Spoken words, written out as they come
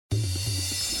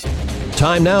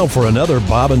Time now for another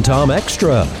Bob and Tom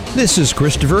Extra. This is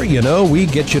Christopher. You know, we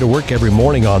get you to work every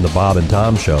morning on the Bob and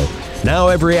Tom Show. Now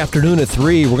every afternoon at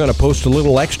 3, we're going to post a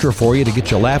little extra for you to get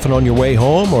you laughing on your way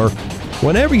home or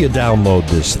whenever you download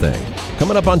this thing.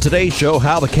 Coming up on today's show,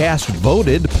 how the cast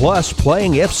voted, plus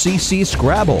playing FCC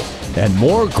Scrabble, and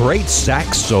more great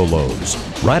sax solos.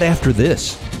 Right after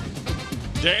this.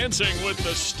 Dancing with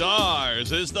the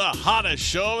Stars is the hottest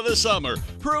show of the summer,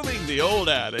 proving the old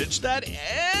adage that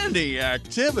any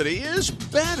activity is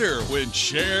better when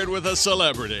shared with a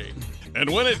celebrity. And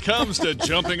when it comes to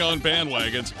jumping on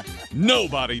bandwagons,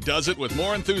 nobody does it with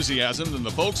more enthusiasm than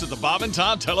the folks at the Bob and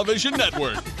Tom Television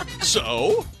Network.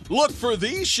 So, look for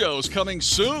these shows coming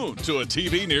soon to a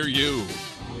TV near you.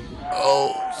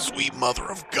 Oh, sweet mother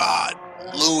of God.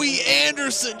 Louis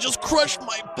Anderson just crushed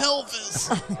my pelvis.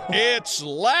 It's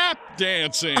lap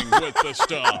dancing with the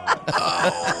Stars.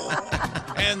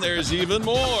 Oh. And there's even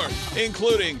more,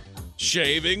 including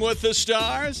shaving with the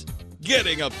Stars,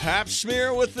 getting a pap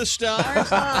smear with the Stars,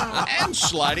 and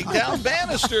sliding down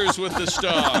banisters with the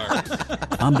Stars.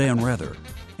 I'm Dan Rather,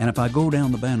 and if I go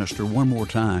down the banister one more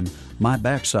time, my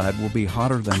backside will be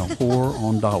hotter than a whore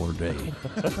on Dollar Day.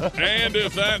 And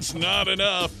if that's not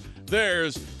enough,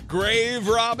 there's grave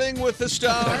robbing with the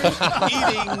Stars,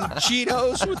 eating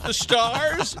Cheetos with the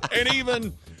Stars, and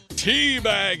even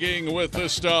teabagging with the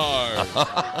Stars.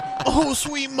 Oh,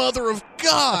 sweet mother of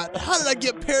God. How did I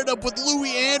get paired up with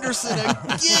Louis Anderson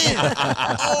again?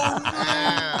 Oh,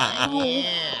 no.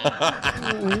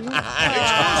 Exclusively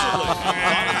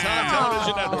on the Tom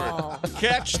Television Network.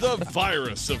 Catch the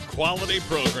virus of quality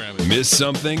programming. Miss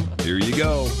something? Here you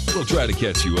go. We'll try to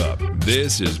catch you up.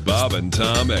 This is Bob and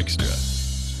Tom Extra.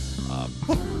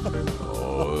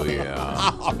 Oh, yeah.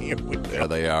 There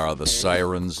they are, the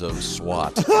sirens of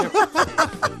SWAT.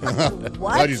 What?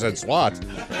 Glad you said SWAT.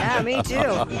 Yeah, me too.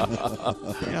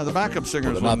 Yeah, the backup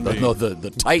singers Not wouldn't the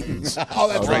Titans. Oh,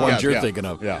 that's the right. ones Yeah, you're thinking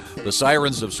of. Yeah. The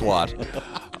sirens of SWAT.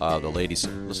 The ladies,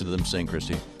 listen to them sing,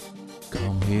 Christy.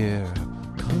 Come here.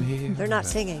 Come here. They're not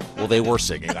singing. Well, they were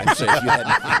singing. I'm saying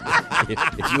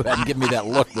if you hadn't given me that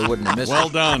look, they wouldn't have missed Well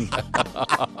it. done.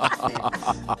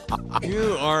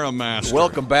 You are a master.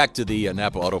 Welcome back to the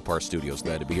Napa Auto Parts Studios.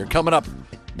 Glad to be here. Coming up,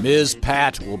 Ms.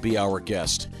 Pat will be our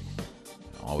guest.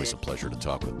 Always a pleasure to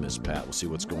talk with Ms. Pat. We'll see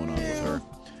what's going on with her.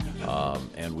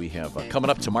 And we have, coming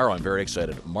up tomorrow, I'm very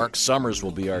excited, Mark Summers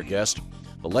will be our guest,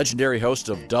 the legendary host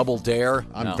of Double Dare.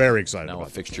 I'm very excited Now about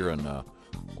a fixture in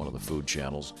one of the food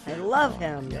channels. I love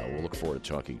him. Yeah, we'll look forward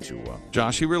to talking to...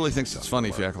 Josh, he really thinks it's funny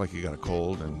if you act like you got a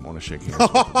cold and want to shake hands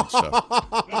with him and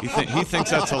stuff. He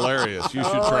thinks that's hilarious. You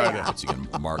should try that. Once again,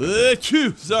 Mark...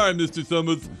 Sorry, Mr.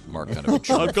 Summers. Mark kind of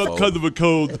a I've got kind of a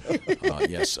cold.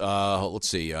 Yes. Let's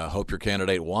see. Hope your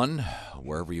candidate won,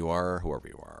 wherever you are, whoever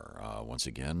you are. Once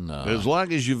again... As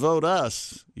long as you vote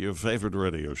us, your favorite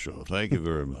radio show. Thank you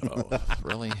very much.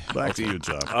 Really? Back to you,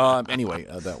 Tom. Anyway,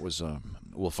 that was...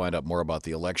 we'll find out more about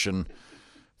the election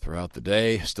throughout the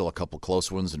day. Still a couple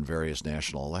close ones in various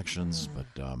national elections. But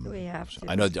We have to.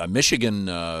 I know Michigan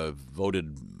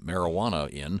voted marijuana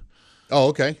in. Oh,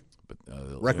 okay. But,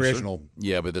 Recreational.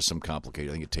 Yeah, but there's some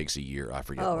complicated. I think it takes a year. I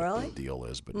forget Oh, what really? the deal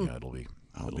is, but yeah, it'll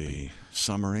be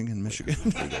summering in Michigan.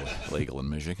 legal in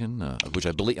Michigan, which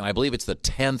I believe it's the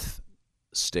 10th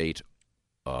state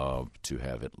to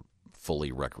have it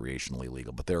fully recreationally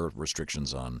legal. But there are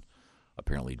restrictions on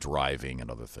apparently driving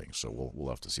and other things. So we'll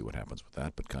have to see what happens with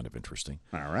that, but kind of interesting.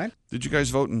 All right. Did you guys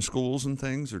vote in schools and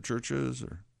things or churches?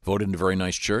 Or Voted in a very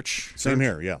nice church. Same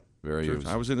here, yeah.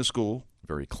 I was in a school.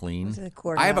 Very clean. Was it a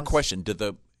I have a courthouse? question.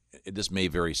 This may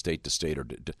vary state to state, or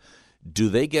do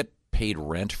they get paid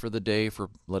rent for the day for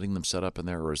letting them set up in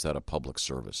there, or is that a public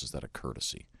service? Is that a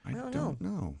courtesy? I don't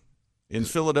know. In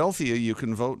Philadelphia, you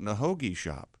can vote in a hoagie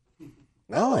shop.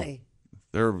 Really?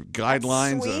 There are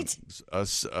guidelines.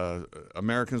 Sweet.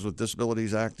 Americans with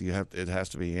Disabilities Act. It has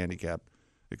to be handicap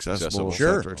accessible, et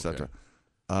Sure. cetera, et cetera.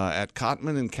 At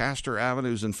Cotman and Castor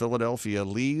Avenues in Philadelphia,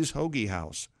 Lee's Hoagie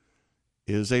House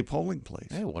is a polling place.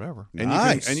 Hey, whatever. And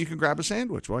Nice. you can grab a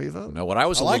sandwich while you vote. Now, when I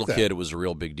was a like little that. kid, it was a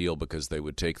real big deal because they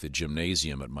would take the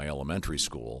gymnasium at my elementary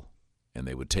school and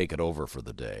they would take it over for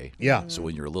the day. Yeah. So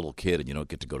when you're a little kid and you don't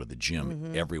get to go to the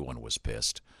gym, everyone was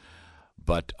pissed.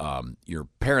 But your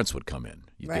parents would come in.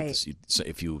 You'd Right. get to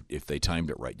see, if they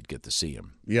timed it right, you'd get to see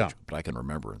him. Yeah. But I can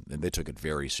remember, and they took it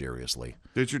very seriously.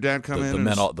 Did your dad come in?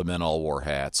 The men all wore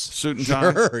hats. Suit and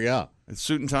tie? Sure, yeah.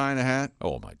 Suit and tie and a hat?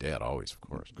 Oh, my dad always, of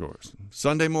course. Of course.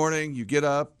 Sunday morning, you get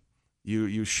up,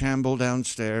 you shamble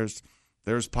downstairs.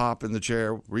 There's Pop in the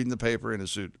chair reading the paper in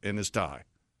his suit, in his tie.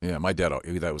 Yeah, my dad,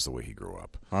 that was the way he grew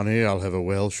up. Honey, I'll have a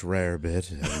Welsh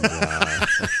rarebit.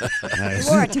 And, You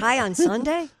wore a tie on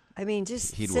Sunday? I mean,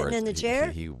 just He'd sitting wear in the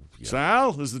chair? Yeah.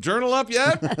 Sal, is the journal up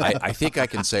yet? I think I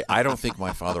can say I don't think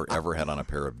my father ever had on a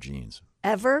pair of jeans.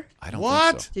 Ever? I don't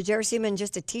What? think so. Did you ever see him in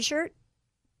just a T-shirt?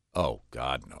 Oh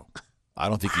God, no. I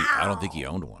don't think he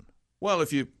owned one. Well,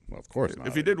 if you Well, of course not.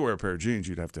 if he did wear a pair of jeans,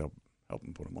 you'd have to help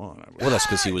him put them on. I would. Well, that's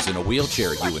because he was in a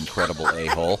wheelchair, you incredible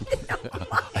a-hole.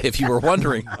 If you were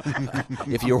wondering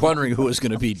who was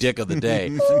going to be Dick of the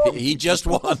Day, he just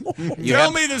won.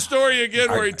 Tell me the story again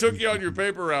where he took you on your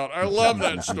paper route. I love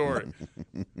that story.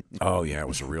 Oh yeah, it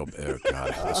was a real.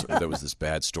 God, there was this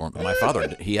bad storm. My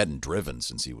father, he hadn't driven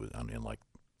since he was in like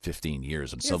 15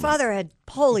 years, and Your suddenly. father had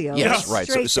polio. Yes, right.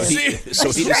 So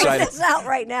he decided. This out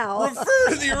right now. Refer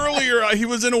to the earlier. He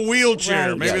was in a wheelchair.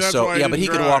 Right. Maybe Yeah, that's so why. but he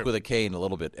could drive. walk with a cane a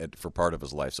little bit for part of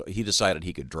his life. So he decided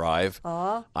he could drive.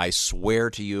 I swear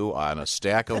to you, on a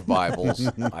stack of Bibles.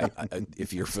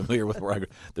 If you're familiar with where I go,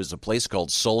 there's a place called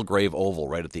Soulgrave Oval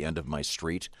right at the end of my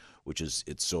street, which is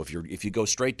so if you go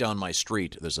straight down my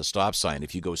street, there's a stop sign.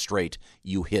 If you go straight,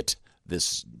 you hit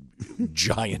this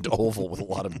giant oval with a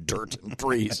lot of dirt and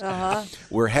trees.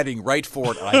 We're heading right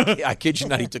for it. I kid you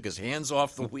not, he took his hands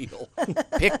off the wheel,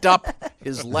 picked up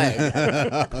his leg,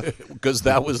 because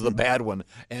that was the bad one,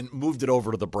 and moved it over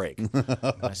to the brake.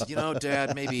 I said,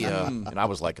 Dad, maybe, and I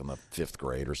was like in the 5th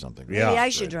grade or something. Maybe I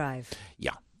should drive.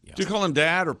 Yeah. Do you call him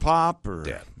Dad or Pop or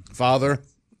Dad? Father.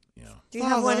 Do you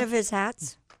have one of his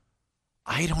hats?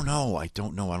 I don't know. I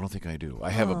don't think I do. I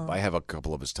have a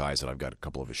couple of his ties, and I've got a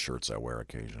couple of his shirts I wear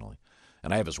occasionally.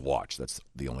 And I have his watch. That's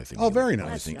the only thing. Oh, very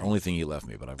nice. Only thing he left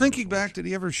me. But Thinking back, did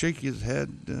he ever shake his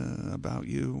head about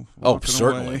you? Oh, walking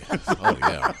certainly. away? Oh,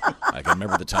 yeah. I can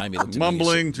remember the time he looked at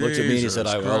Mumbling, me. He looked at me and he said,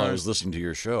 Jesus I was Christ. listening to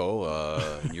your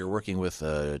show. You're working with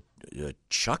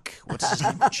Chuck? What's his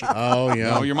name? Chuck? Oh,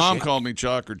 yeah. No, your mom called me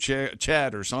Chuck or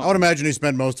Chad or something. I would imagine he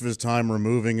spent most of his time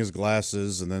removing his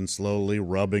glasses and then slowly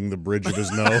rubbing the bridge of his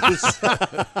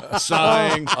nose.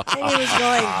 Sighing. And he was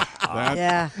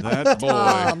going, That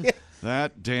boy.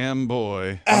 That damn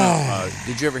boy.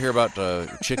 Did you ever hear about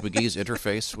Chick McGee's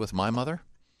interface with my mother?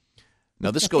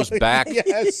 Now, this goes back.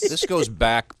 Yes. This goes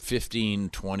back 15,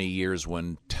 20 years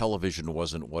when television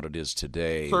wasn't what it is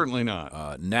today. Certainly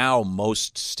not. Now,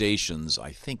 most stations,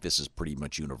 I think this is pretty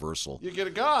much universal. You get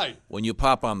a guy. When you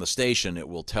pop on the station, it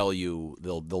will tell you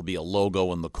there'll be a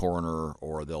logo in the corner,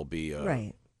 or there'll be a,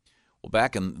 right. Well,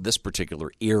 back in this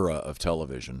particular era of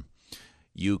television,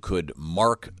 you could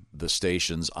mark the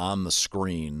stations on the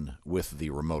screen with the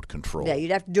remote control. Yeah, you'd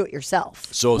have to do it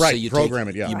yourself. So Right, say you program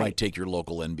it, yeah. You Right. might take your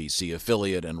local NBC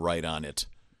affiliate and write on it,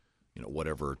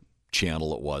 whatever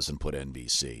channel it was, and put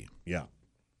NBC. Yeah.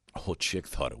 Oh, Chick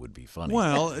thought it would be funny.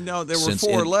 Well, no, there were Since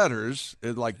 4 in- letters,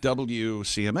 like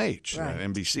WCMH, Right.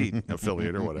 NBC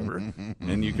affiliate or whatever,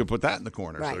 and you could put that in the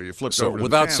corner. Right. So you flipped So over to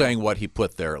without the channel. saying what he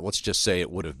put there, let's just say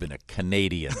it would have been a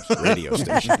Canadian radio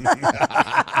station,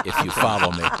 if you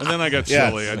follow me. And then I got Yes.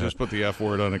 silly. I just put the F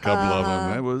word on a couple of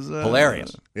them. It was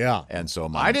Hilarious. Yeah. And so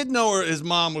I didn't know his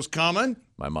mom was coming.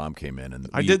 my mom came in, and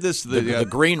I did this- The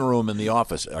green room in the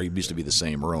office used to be the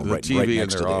same room, The right TV in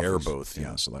next to their the air office. booth.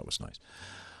 Yeah, so that was nice.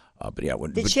 But yeah,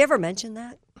 Did she ever mention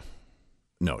that?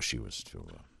 No, she was too.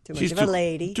 Too much of a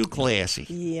lady. Too classy.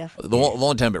 Yeah. The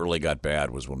only time it really got bad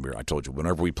was when I told you,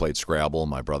 whenever we played Scrabble,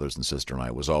 my brothers and sister and I,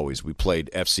 we played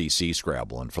FCC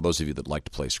Scrabble. And for those of you that like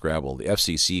to play Scrabble, the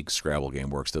FCC Scrabble game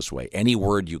works this way. Any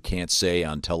word you can't say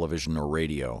on television or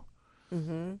radio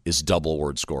is double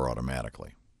word score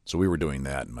automatically. So we were doing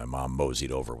that, and my mom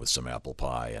moseyed over with some apple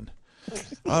pie, and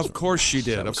Of course she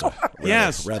did. was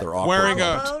Yes, rather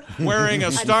awkward. wearing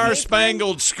a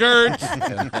star-spangled skirt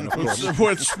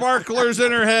with sparklers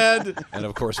in her head. And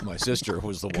of course, my sister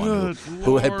was the one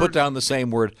who had put down the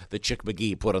same word that Chick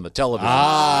McGee put on the television.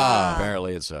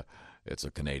 Apparently, it's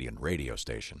a Canadian radio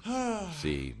station.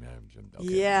 See, okay.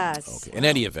 Yes. Okay. In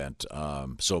any event,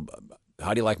 so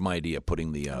how do you like my idea?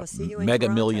 Putting the I'll see you in Mega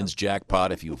Toronto. Millions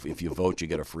jackpot. If you vote, you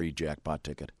get a free jackpot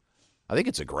ticket. I think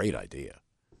it's a great idea.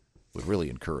 Would really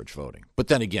encourage voting. But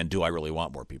then again, do I really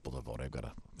want more people to vote?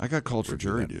 I got called for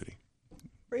jury duty.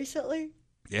 Recently?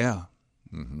 Yeah.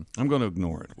 I'm going to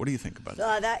ignore it. What do you think about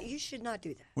that? That you should not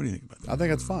do that. What do you think about that? I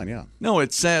think it's fine, yeah. No,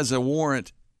 it says a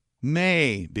warrant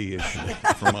may be issued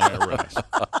for my arrest.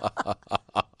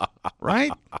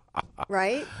 Right?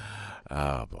 Right?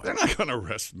 Oh, boy. They're not going to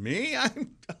arrest me.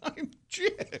 I'm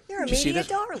Chick. You're a Did you see media that?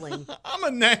 darling. I'm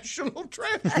a national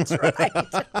treasure. That's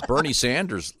right. Bernie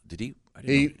Sanders, did he? I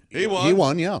didn't know. He won. He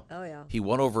won, yeah. Oh, yeah. He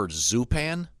won over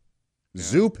Zupan.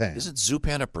 Zupan. Isn't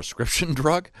Zupan a prescription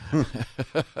drug? You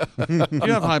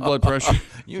have high blood pressure.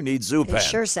 You need Zupan. It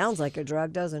sure sounds like a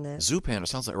drug, doesn't it? Zupan. It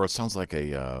sounds like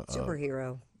a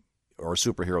Superhero. or a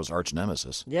superhero's arch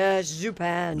nemesis. Yes,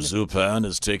 Zupan. Zupan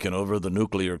has taken over the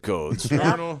nuclear codes.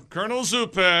 Colonel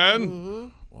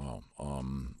Zupan. Wow.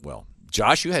 Well,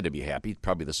 Josh, you had to be happy.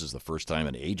 Probably this is the first time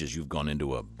in ages you've gone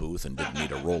into a booth and didn't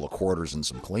need a roll of quarters and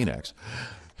some Kleenex.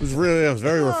 It was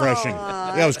very refreshing.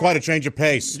 Yeah, it was quite a change of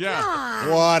pace. Yeah.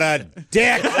 What a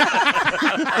dick!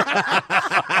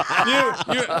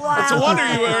 It's a wonder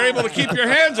you were able to keep your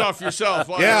hands off yourself.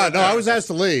 I was asked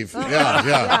to leave.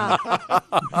 Yeah.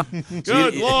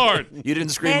 Good Lord. You didn't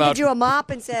scream Handed out. you a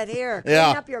mop and said, "Here, clean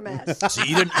up your mess." So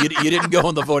you didn't go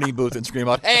in the voting booth and scream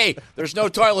out, "Hey, there's no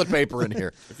toilet paper in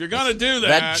here." If you're going to do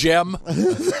That gem.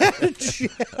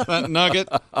 that nugget.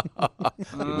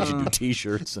 We should do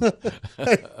T-shirts.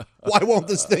 Why won't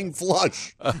this thing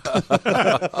flush?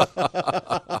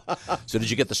 So did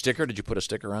you get the sticker? Did you put a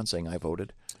sticker on saying I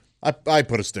voted? I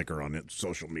put a sticker on it,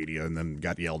 social media, and then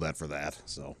got yelled at for that.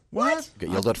 So What? Get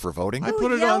yelled at for voting? Who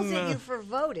put it yells on, at you for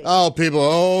voting?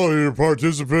 your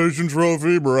participation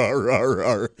trophy.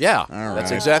 Yeah,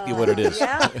 that's exactly what it is.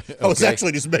 Yeah. I was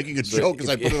actually just making a joke because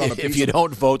I put it on a piece. If you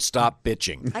don't vote, stop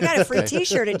bitching. I got a free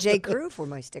T-shirt at J. Crew for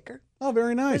my sticker. Oh,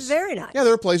 very nice. It was very nice. Yeah,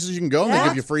 there are places you can go and they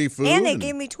give you free food. And they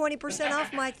gave me 20%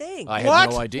 off my thing. I had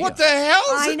no idea. What the hell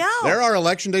is I it? know. There are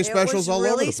election day It specials was all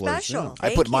really over the place. special. Yeah.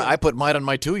 I put mine on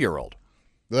my 2-year-old.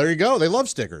 There you go. They love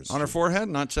stickers. On her forehead,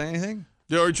 not say anything?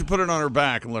 Or did you put it on her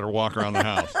back and let her walk around the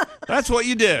house? That's what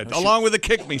you did, along with the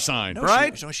kick me sign,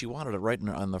 right? She wanted it right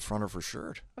on the front of her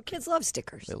shirt. Well, kids love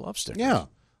stickers. They love stickers. Yeah.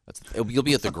 You'll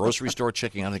be at the grocery store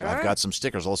checking out. I've got some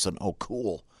stickers. All of a sudden, oh,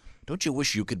 cool. Don't you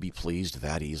wish you could be pleased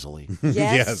that easily?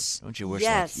 Yes. Don't you wish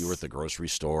Yes. like you were at the grocery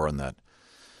store and that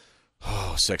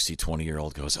sexy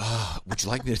 20-year-old goes, would you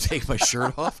like me to take my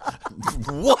shirt off?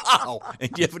 Wow!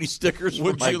 And do you have any stickers for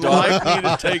Would my you dog? like me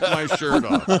to take my shirt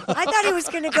off? I thought he was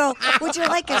going to go, would you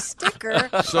like a sticker?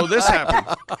 So this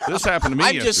happened. This happened to me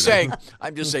I'm yesterday.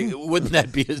 just saying, wouldn't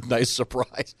that be a nice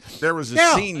surprise? There was a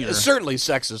senior. It's certainly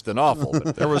sexist and awful.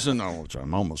 But There was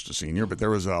I'm almost a senior, but there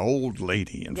was an old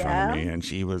lady in front of me, and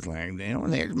she was like,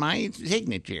 there's my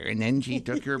signature. And then she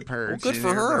took her purse. good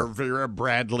for her. For a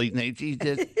Bradley, and she's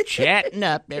just chatting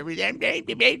up every day.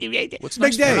 what's Big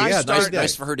nice day, for her? yeah, Nice nice day.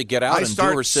 nice for her to get out I and do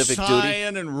start her civic duty.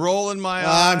 sighing and rolling my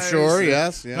eyes. I'm sure,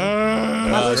 yes.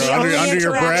 Yeah. was the only Under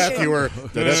your breath, interaction. you were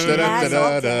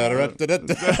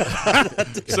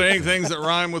Saying things that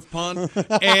rhyme with pun.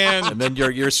 And And then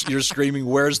you're screaming,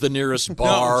 "Where's the nearest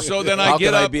bar?" so then I How get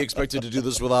can I up- be expected to do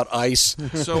this without ice?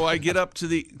 so I get up to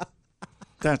the.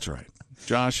 That's right.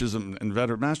 Josh is an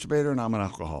inveterate masturbator, and I'm an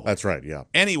alcoholic. That's right, yeah.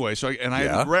 Anyway, so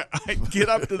Yeah. I get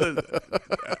up to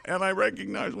and I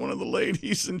recognize one of the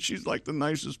ladies, and she's like the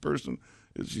nicest person.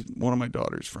 She's one of my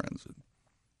daughter's friends.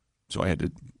 So I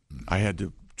had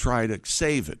to try to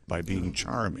save it by being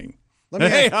charming.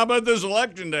 Hey, how about this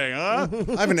election day, huh?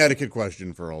 I have an etiquette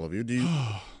question for all of you.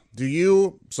 Do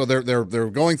you so they're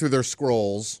going through their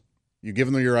scrolls. You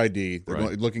give them your ID. They're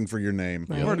looking for your name.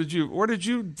 Where did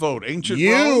you vote? Ancient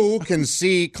Rome? You can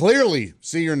clearly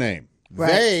see your name.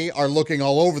 Right. They are looking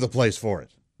all over the place for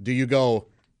it. Do you go,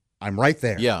 I'm right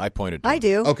there? Yeah, I pointed. To I it.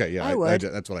 do. Okay, yeah. I would.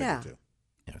 That's what I Yeah. do too.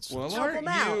 Yeah, it's- Well, Help aren't 'em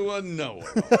out. you a know?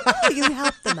 Oh, you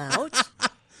help them out.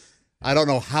 I don't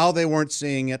know how they weren't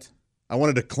seeing it. I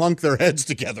wanted to clunk their heads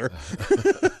together.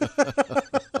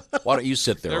 Why don't you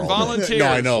sit there They're all day? volunteers. No,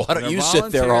 I know. Why don't They're you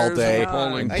sit there all volunteers day? in the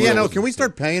polling Yeah, no, booth. can we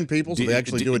start paying people so they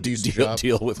actually do a decent job?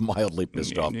 Deal with mildly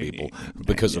pissed off people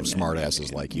because of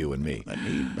smartasses like you and me. I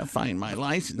need to find my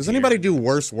license. Does anybody do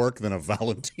worse work than a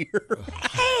volunteer?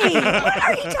 Hey, what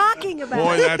are you talking about?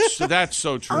 Boy, that's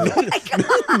so true.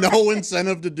 No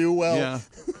incentive to do well. Yeah.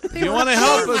 If you want to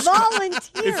help us,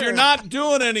 Volunteer. if you're not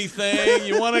doing anything,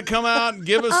 you want to come out and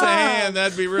give us a hand,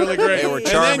 that'd be really great. They were and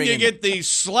then charming you and- get these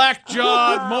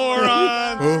slack-jawed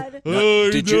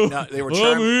morons. Did you? No, they were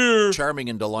I'm here. charming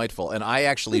and delightful, and I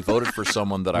actually voted for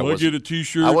someone that I Will I wasn't. get a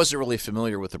T-shirt? I wasn't really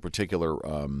familiar with the particular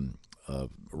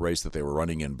race that they were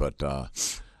running in, but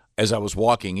as I was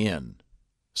walking in,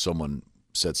 someone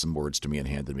said some words to me and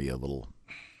handed me a little.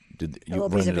 Did you little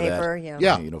run piece of into that? paper, yeah.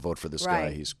 Yeah. Vote for this guy.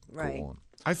 Right, He's right. cool.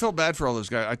 I felt bad for all those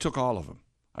guys. I took all of them.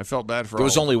 I felt bad for There all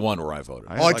was of only one where I voted.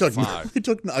 them. Oh, I had took, like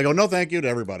 5. I go, no, thank you to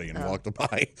everybody, and walked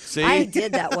by. See? I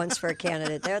did that once for a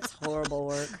candidate. That's horrible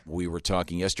work. We were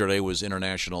talking yesterday was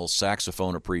International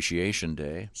Saxophone Appreciation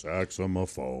Day.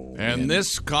 Saxophone. And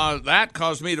that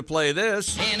caused me to play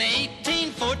this. In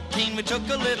 1814, we took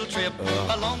a little trip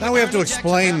along Now the we have to Jackson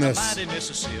explain down the this. mighty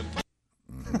Mississippi.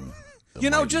 You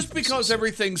know, just because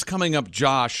everything's coming up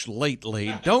Josh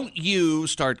lately, don't you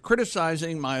start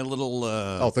criticizing my little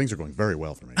Oh, things are going very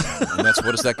well for me. And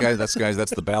what is that guy? That's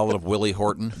the Ballad of Willie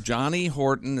Horton. Johnny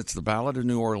Horton. It's the Ballad of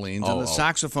New Orleans, and the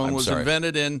saxophone I'm was sorry.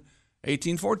 invented in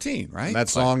 1814, right? And that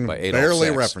song by Adolf barely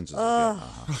Sachs. references it.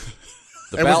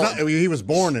 The It was ballad. not- he was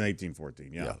born in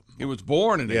 1814, yeah. He was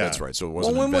born in Yeah. That's right. So it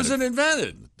wasn't Well, when was it invented.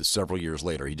 invented? Several years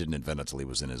later. He didn't invent it until he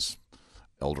was in his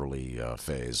elderly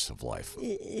phase of life,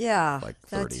 Yeah. like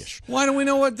that's- 30-ish. Why do we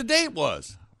know what the date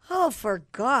was? Oh, for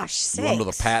gosh You want to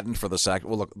know sakes. the patent for the sax?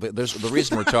 Well, look, there's the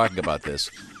reason we're talking about this.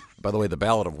 By the way, the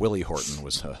Ballad of Willie Horton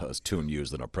was a tune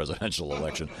used in a presidential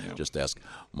election. Just ask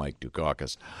Mike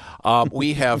Dukakis.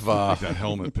 We have That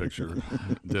helmet picture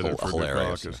did it for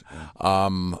hilarious.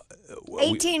 Dukakis.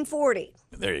 1840.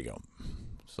 There you go.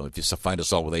 So if you find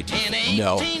us all with 18,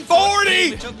 no.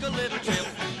 40! Took a little trip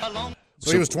along.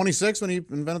 So he was 26 when he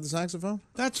invented the saxophone?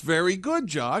 That's very good,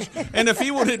 Josh. And if he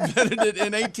would have invented it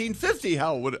in 1850,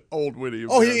 how old would he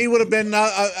have Oh, been? he would have been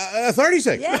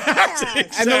 36.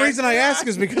 Yes. And the reason I ask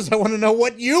is because I want to know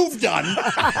what you've done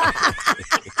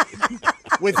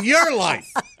with your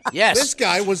life. Yes. This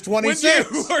guy was When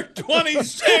 26. you were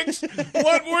 26,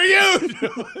 what were you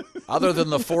doing? Other than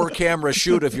the 4-camera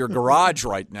shoot of your garage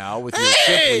right now with your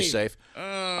Simply Safe.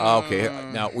 Okay,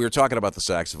 now we were talking about the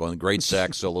saxophone, great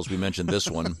sax solos. We mentioned this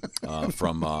one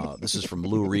this is from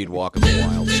Lou Reed, Walk on the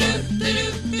Wild Side.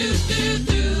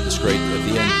 It's great at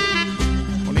the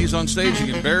end. When he's on stage,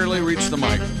 he can barely reach the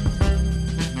mic.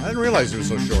 I didn't realize he was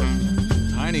so short.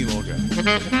 Tiny little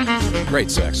guy. Great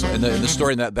sax. And the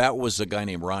story in that was a guy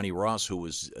named Ronnie Ross, who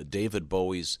was David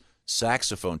Bowie's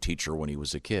saxophone teacher when he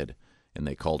was a kid. And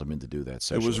they called him in to do that It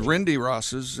session. was Rindy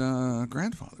Ross's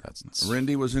grandfather.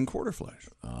 Rindy was in Quarterflash.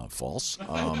 False.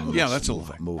 Yeah, that's a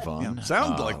lie. Move on. Yeah.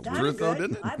 Sounds like the That truth, is though, good.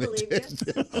 didn't it? I believe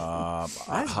it.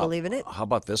 I was believing it. How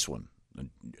about this one?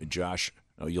 Josh,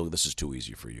 this is too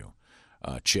easy for you.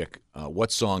 Chick,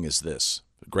 what song is this?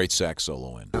 Great sax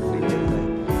solo in.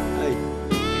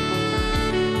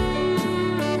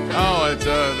 Oh, it's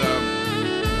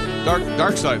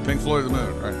Dark Side, Pink Floyd of the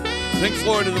Moon, right? Pink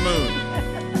Floyd of the Moon.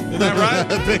 Isn't that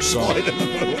right? Big Floyd in the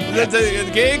moon. The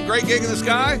gig, Great Gig in the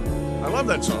Sky. I love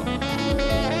that song.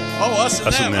 Oh, Us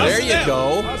and Them. There Us and you Them.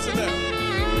 go. Us and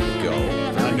Them.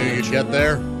 Go. I knew you'd get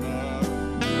there.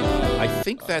 I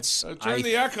think that's. Turn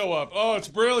the echo up. Oh, it's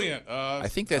brilliant. I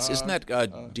think that's. Isn't that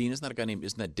Dean? Isn't that a guy named?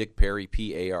 Isn't that Dick Perry?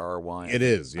 P-A-R-R-Y. It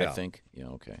is, yeah. I think. Yeah.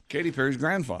 Okay. Katy Perry's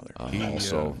grandfather.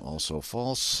 Also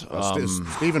false.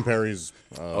 Stephen Perry's.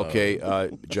 Okay,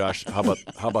 Josh. How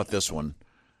about this one?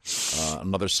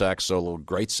 Another sax solo,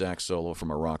 great sax solo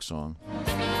from a rock song.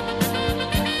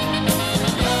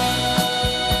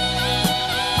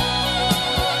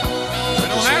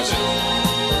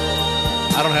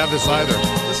 I don't have this either.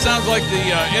 This sounds like the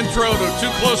intro to Too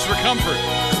Close for Comfort.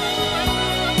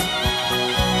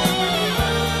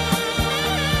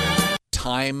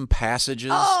 Time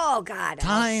Passages. Oh, God.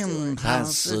 Time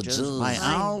Passages by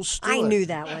Al Stewart. I knew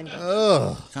that one.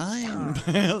 Time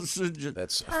Passages.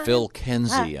 That's Phil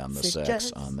Kenzie on the sax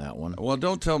Passages. on that one. Well,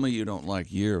 don't tell me you don't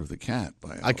like Year of the Cat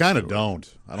by Al I kind of Stewart.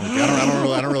 don't.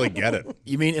 I don't really get it.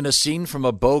 You mean in a scene from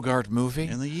a Bogart movie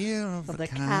In the Year of Of the the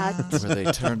Cat. cat. where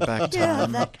they turn back Yeah,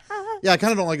 time? that cat. Yeah, I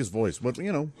kind of don't like his voice, but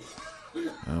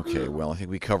Okay, well, I think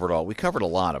we covered a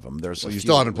lot of them. There's you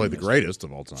still haven't played the greatest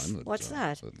of all time. What's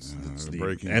that? It's the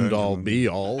Breaking end all, Benjamin. be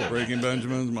all. Breaking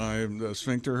Benjamin's, my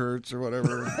sphincter hurts or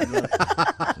whatever.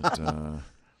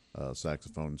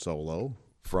 Saxophone solo.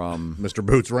 from Mr.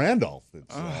 Boots Randolph.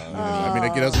 I mean,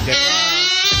 it doesn't get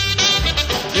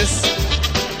this.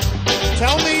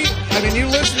 Tell me, I mean, you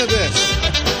listen to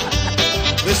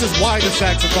this. This is why the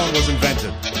saxophone was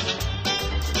invented.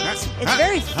 It's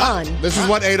very fun. This is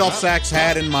what Adolf Sax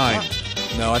had in mind.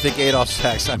 No, I think Adolf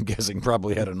Sax, I'm guessing,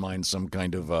 probably had in mind some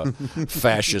kind of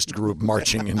fascist group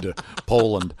marching into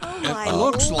Poland. My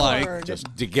looks like Lord. Just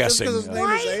guessing. Because his name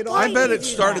is Adolf. I bet did it he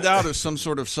do started that? out as some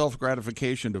sort of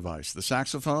self-gratification device. The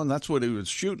saxophone, that's what he was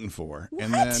shooting for.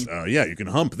 And then Yeah, you can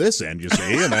hump this end, you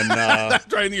see, and then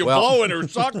trying to Well, blow it or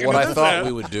suck it. What I in thought that.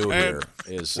 we would do And-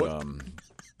 here is,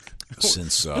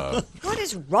 since What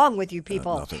is wrong with you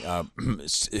people? nothing,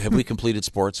 have we completed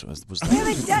sports? Was I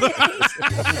haven't done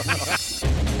it.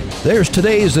 There's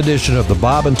today's edition of the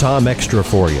Bob and Tom Extra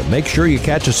for you. Make sure you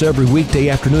catch us every weekday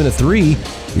afternoon at 3. You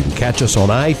can catch us on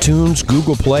iTunes,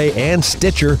 Google Play, and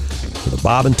Stitcher. For the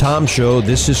Bob and Tom Show,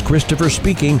 this is Christopher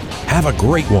speaking. Have a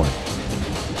great one.